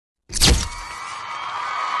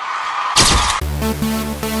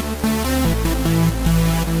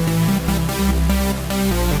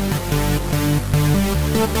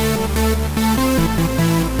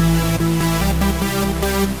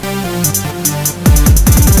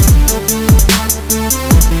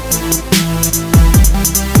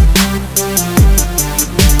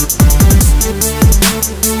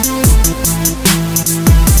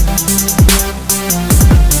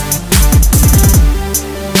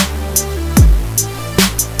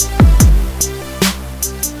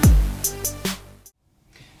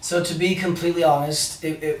So to be completely honest,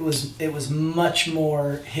 it was much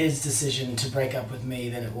more his decision to break up with me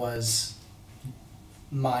than it was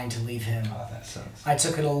mine to leave him. Oh, that sucks. I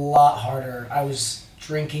took it a lot harder. I was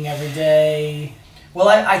drinking every day. Well,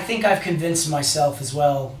 I think I've convinced myself as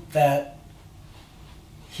well that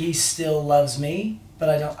he still loves me,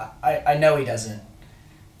 but I know he doesn't.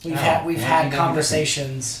 We've had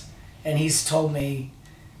conversations, and he's told me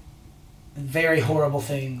very horrible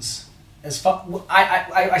things.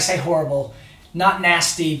 I say horrible, not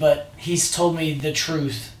nasty, but he's told me the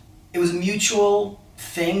truth. It was a mutual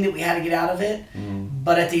thing that we had to get out of it,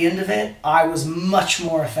 but at the end of it, I was much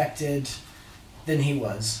more affected than he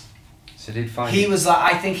was. So did find he was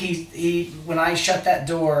like, I think he when I shut that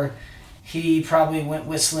door, he probably went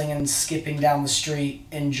whistling and skipping down the street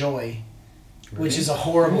in joy, really? Which is a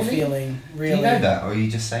horrible feeling. Really, do you know that, or are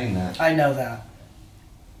you just saying that? I know that.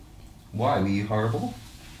 Why were you horrible?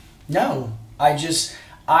 No, I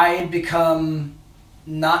had become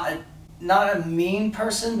not a mean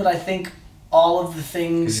person, but I think all of the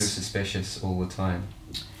things. Because you're suspicious all the time.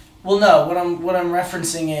 Well, no. What I'm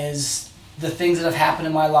referencing is the things that have happened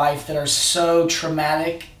in my life that are so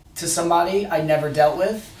traumatic to somebody I never dealt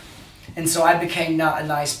with, and so I became not a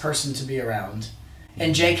nice person to be around.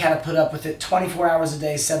 And Jake had to put up with it 24 hours a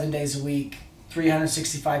day, 7 days a week,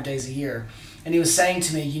 365 days a year. And he was saying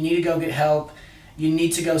to me, "You need to go get help. You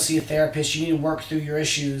need to go see a therapist. You need to work through your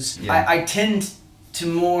issues." Yeah. I tend to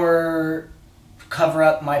more cover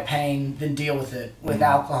up my pain than deal with it with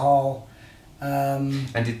alcohol. And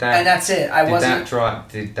that's it.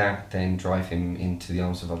 Did that then drive him into the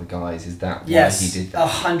arms of other guys? Is that why he did that?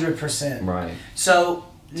 100%. Right. So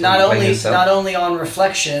not only on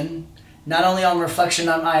reflection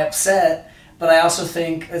am I upset, but I also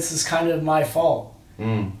think this is kind of my fault.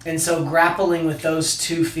 And so grappling with those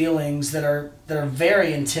two feelings that are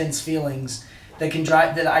very intense feelings that can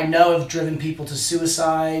drive, that I know have driven people to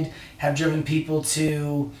suicide, have driven people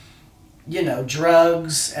to,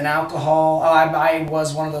 drugs and alcohol. I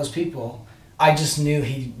was one of those people. I just knew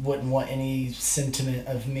he wouldn't want any sentiment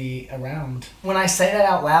of me around. When I say that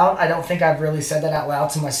out loud, I don't think I've really said that out loud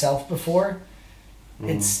to myself before.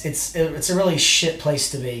 It's a really shit place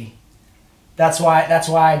to be. That's why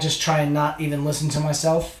I just try and not even listen to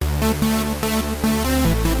myself.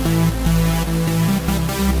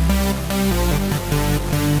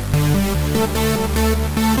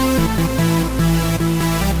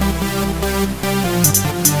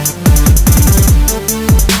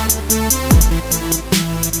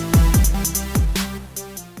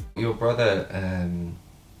 Your brother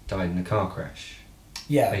died in a car crash.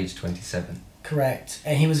 Yeah. Age 27. Correct.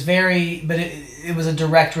 And he was but it was a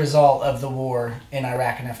direct result of the war in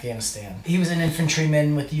Iraq and Afghanistan. He was an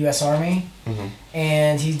infantryman with the U.S. Army,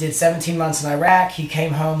 and he did 17 months in Iraq. He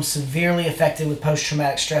came home severely affected with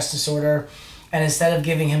post-traumatic stress disorder, and instead of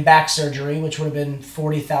giving him back surgery, which would have been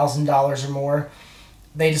 $40,000 or more,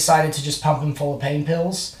 they decided to just pump him full of pain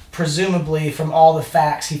pills. Presumably, from all the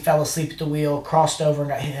facts, he fell asleep at the wheel, crossed over,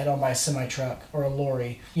 and got hit head-on by a semi-truck or a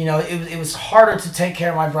lorry. It was harder to take care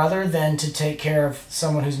of my brother than to take care of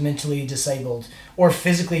someone who's mentally disabled or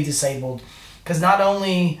physically disabled. Because not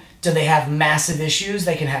only do they have massive issues,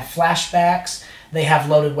 they can have flashbacks, they have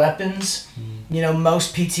loaded weapons.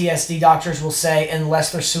 Most PTSD doctors will say,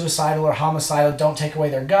 unless they're suicidal or homicidal, don't take away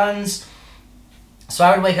their guns. So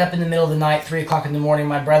I would wake up in the middle of the night, 3 o'clock in the morning.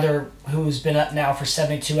 My brother, who's been up now for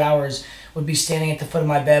 72 hours, would be standing at the foot of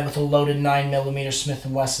my bed with a loaded 9mm Smith &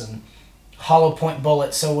 Wesson. Hollow point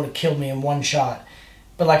bullet, so it would have killed me in one shot.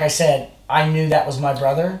 But like I said, I knew that was my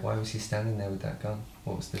brother. Why was he standing there with that gun?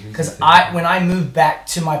 What was the reason? Because when I moved back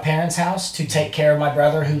to my parents' house to take care of my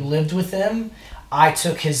brother who lived with them, I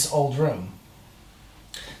took his old room.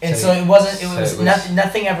 And so it was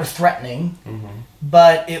nothing ever threatening.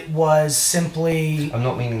 But it was simply... I'm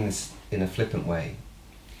not meaning this in a flippant way,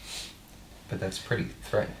 but that's pretty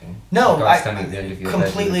threatening. No, I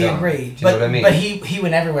completely agree. Do you know what I mean? But he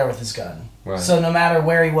went everywhere with his gun. Right. So no matter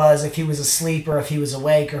where he was, if he was asleep or if he was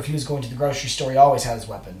awake or if he was going to the grocery store, he always had his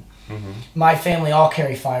weapon. My family all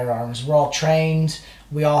carry firearms. We're all trained.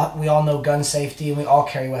 We all know gun safety, and we all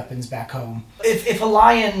carry weapons back home. If a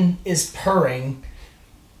lion is purring,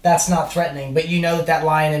 that's not threatening, but you know that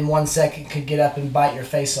lion in 1 second could get up and bite your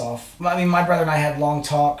face off. I mean, my brother and I had long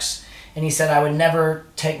talks, and he said I would never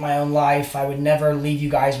take my own life. I would never leave you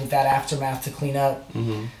guys with that aftermath to clean up.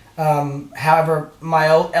 However, my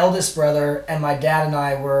eldest brother and my dad and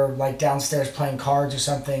I were like downstairs playing cards or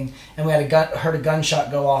something, and we had heard a gunshot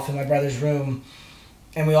go off in my brother's room.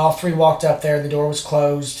 And we all three walked up there, the door was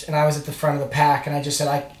closed, and I was at the front of the pack, and I just said,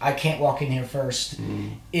 I can't walk in here first.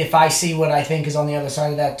 If I see what I think is on the other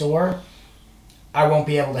side of that door, I won't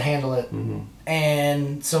be able to handle it.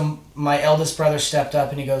 And so my eldest brother stepped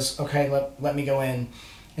up and he goes, okay, let me go in.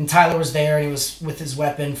 And Tyler was there and he was with his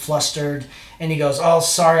weapon, flustered. And he goes, oh,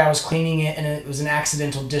 sorry, I was cleaning it and it was an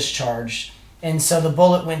accidental discharge. And so the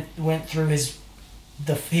bullet went through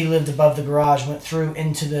he lived above the garage, went through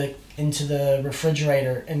into the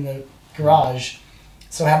refrigerator in the garage.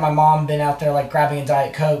 So had my mom been out there like grabbing a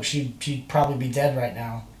Diet Coke, she'd probably be dead right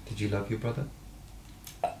now. Did you love your brother?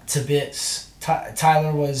 To bits.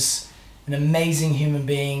 Tyler was an amazing human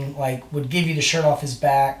being, like would give you the shirt off his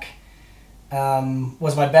back,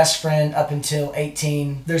 was my best friend up until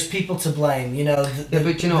 18. There's people to blame, you know.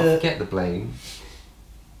 But you know, forget the blame.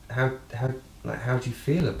 How do you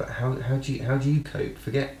feel about how do you cope?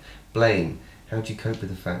 Forget blame. How do you cope with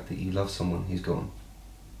the fact that you love someone who's gone?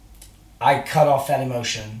 I cut off that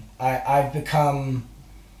emotion. I've become,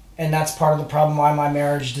 and that's part of the problem why my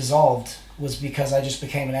marriage dissolved, was because I just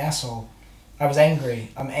became an asshole. I was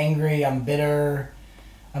angry. I'm bitter.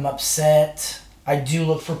 I'm upset. I do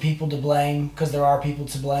look for people to blame, because there are people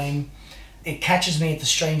to blame. It catches me at the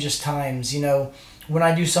strangest times. You know, when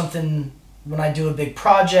I do something, when I do a big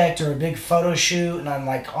project or a big photo shoot and I'm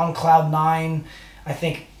like on cloud 9, I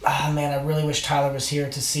think, ah, man, I really wish Tyler was here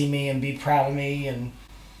to see me and be proud of me. And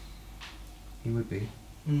he would be.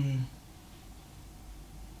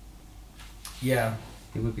 Yeah.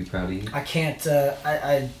 He would be proud of you. I can't.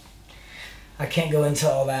 I can't go into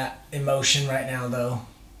all that emotion right now, though.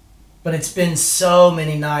 But it's been so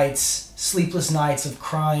many nights, sleepless nights of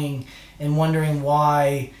crying and wondering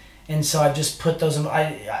why. And so I've just put those.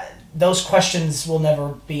 Those questions will never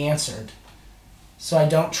be answered. So I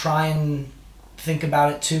don't try and think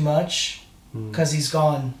about it too much, because he's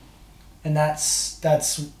gone, and that's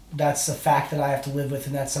a fact that I have to live with,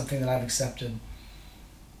 and that's something that I've accepted.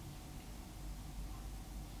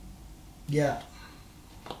 Yeah.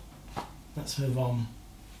 Let's move on.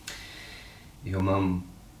 Your mum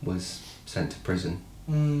was sent to prison.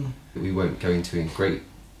 We won't go into in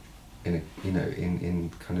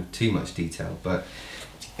kind of too much detail, but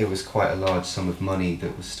it was quite a large sum of money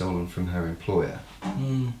that was stolen from her employer,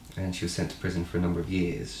 and she was sent to prison for a number of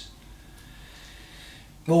years.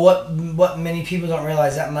 Well, what many people don't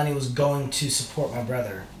realize, that money was going to support my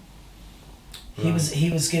brother. Right. He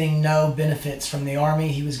was getting no benefits from the army.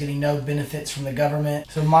 He was getting no benefits from the government.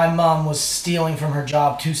 So my mom was stealing from her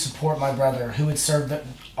job to support my brother, who had served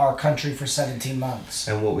our country for 17 months.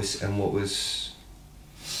 And what was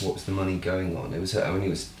the money going on? It was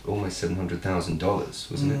almost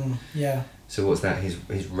 $700,000, wasn't it? Yeah. So what's that?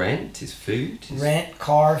 His rent, his food, rent,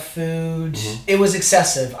 car, food. It was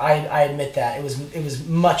excessive. I admit that it was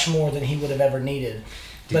much more than he would have ever needed,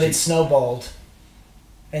 but it snowballed.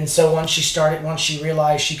 And so once she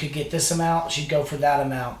realized she could get this amount, she'd go for that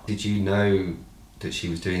amount. Did you know that she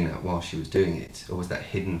was doing that while she was doing it, or was that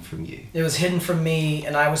hidden from you? It was hidden from me,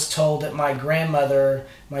 and I was told that my grandmother,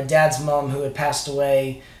 my dad's mom, who had passed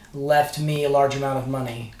away, left me a large amount of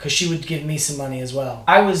money, because she would give me some money as well.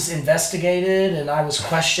 I was investigated, and I was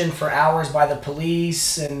questioned for hours by the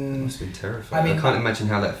police, and... It must have been terrifying. I can't imagine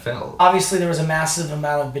how that felt. Obviously, there was a massive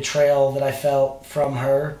amount of betrayal that I felt from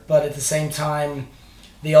her, but at the same time,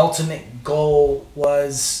 the ultimate goal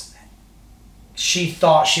was, she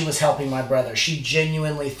thought she was helping my brother. She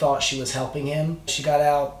genuinely thought she was helping him. She got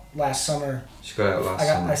out last summer. She got out last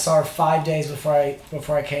summer. I saw her 5 days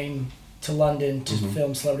before I came to London to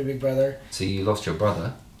film Celebrity Big Brother. So you lost your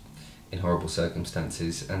brother in horrible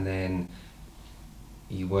circumstances, and then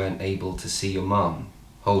you weren't able to see your mum,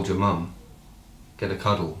 hold your mum, get a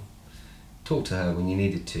cuddle, talk to her when you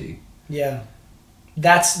needed to. Yeah.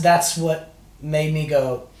 That's what made me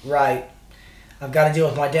go, right, I've got to deal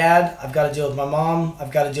with my dad, I've got to deal with my mom,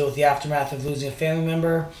 I've got to deal with the aftermath of losing a family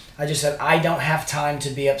member. I just said, I don't have time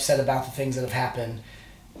to be upset about the things that have happened.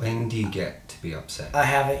 When do you get to be upset? I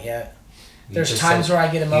haven't yet. There's times where I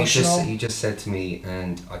get emotional. You just said to me,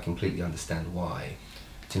 and I completely understand why.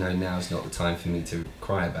 Do you know, now is not the time for me to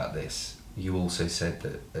cry about this. You also said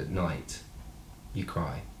that at night you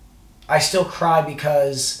cry. I still cry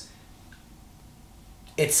because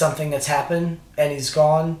it's something that's happened and he's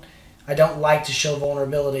gone. I don't like to show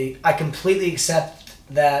vulnerability. I completely accept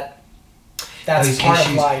that that's part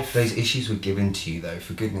of life. Those issues were given to you, though.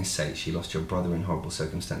 For goodness sake, you lost your brother in horrible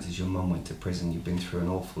circumstances. Your mum went to prison. You've been through an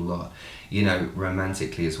awful lot. You know,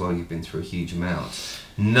 romantically as well, you've been through a huge amount.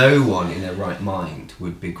 No one in their right mind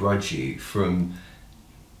would begrudge you from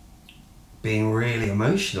being really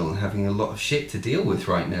emotional and having a lot of shit to deal with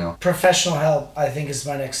right now. Professional help, I think, is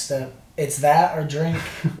my next step. It's that or drink.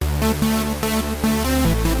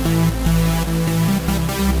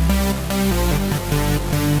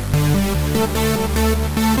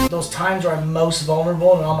 Those times where I'm most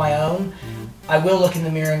vulnerable and on my own, I will look in the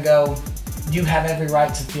mirror and go, you have every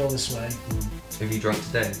right to feel this way. Have you drunk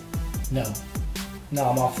today? No. No,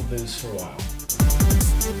 I'm off the booze for a while.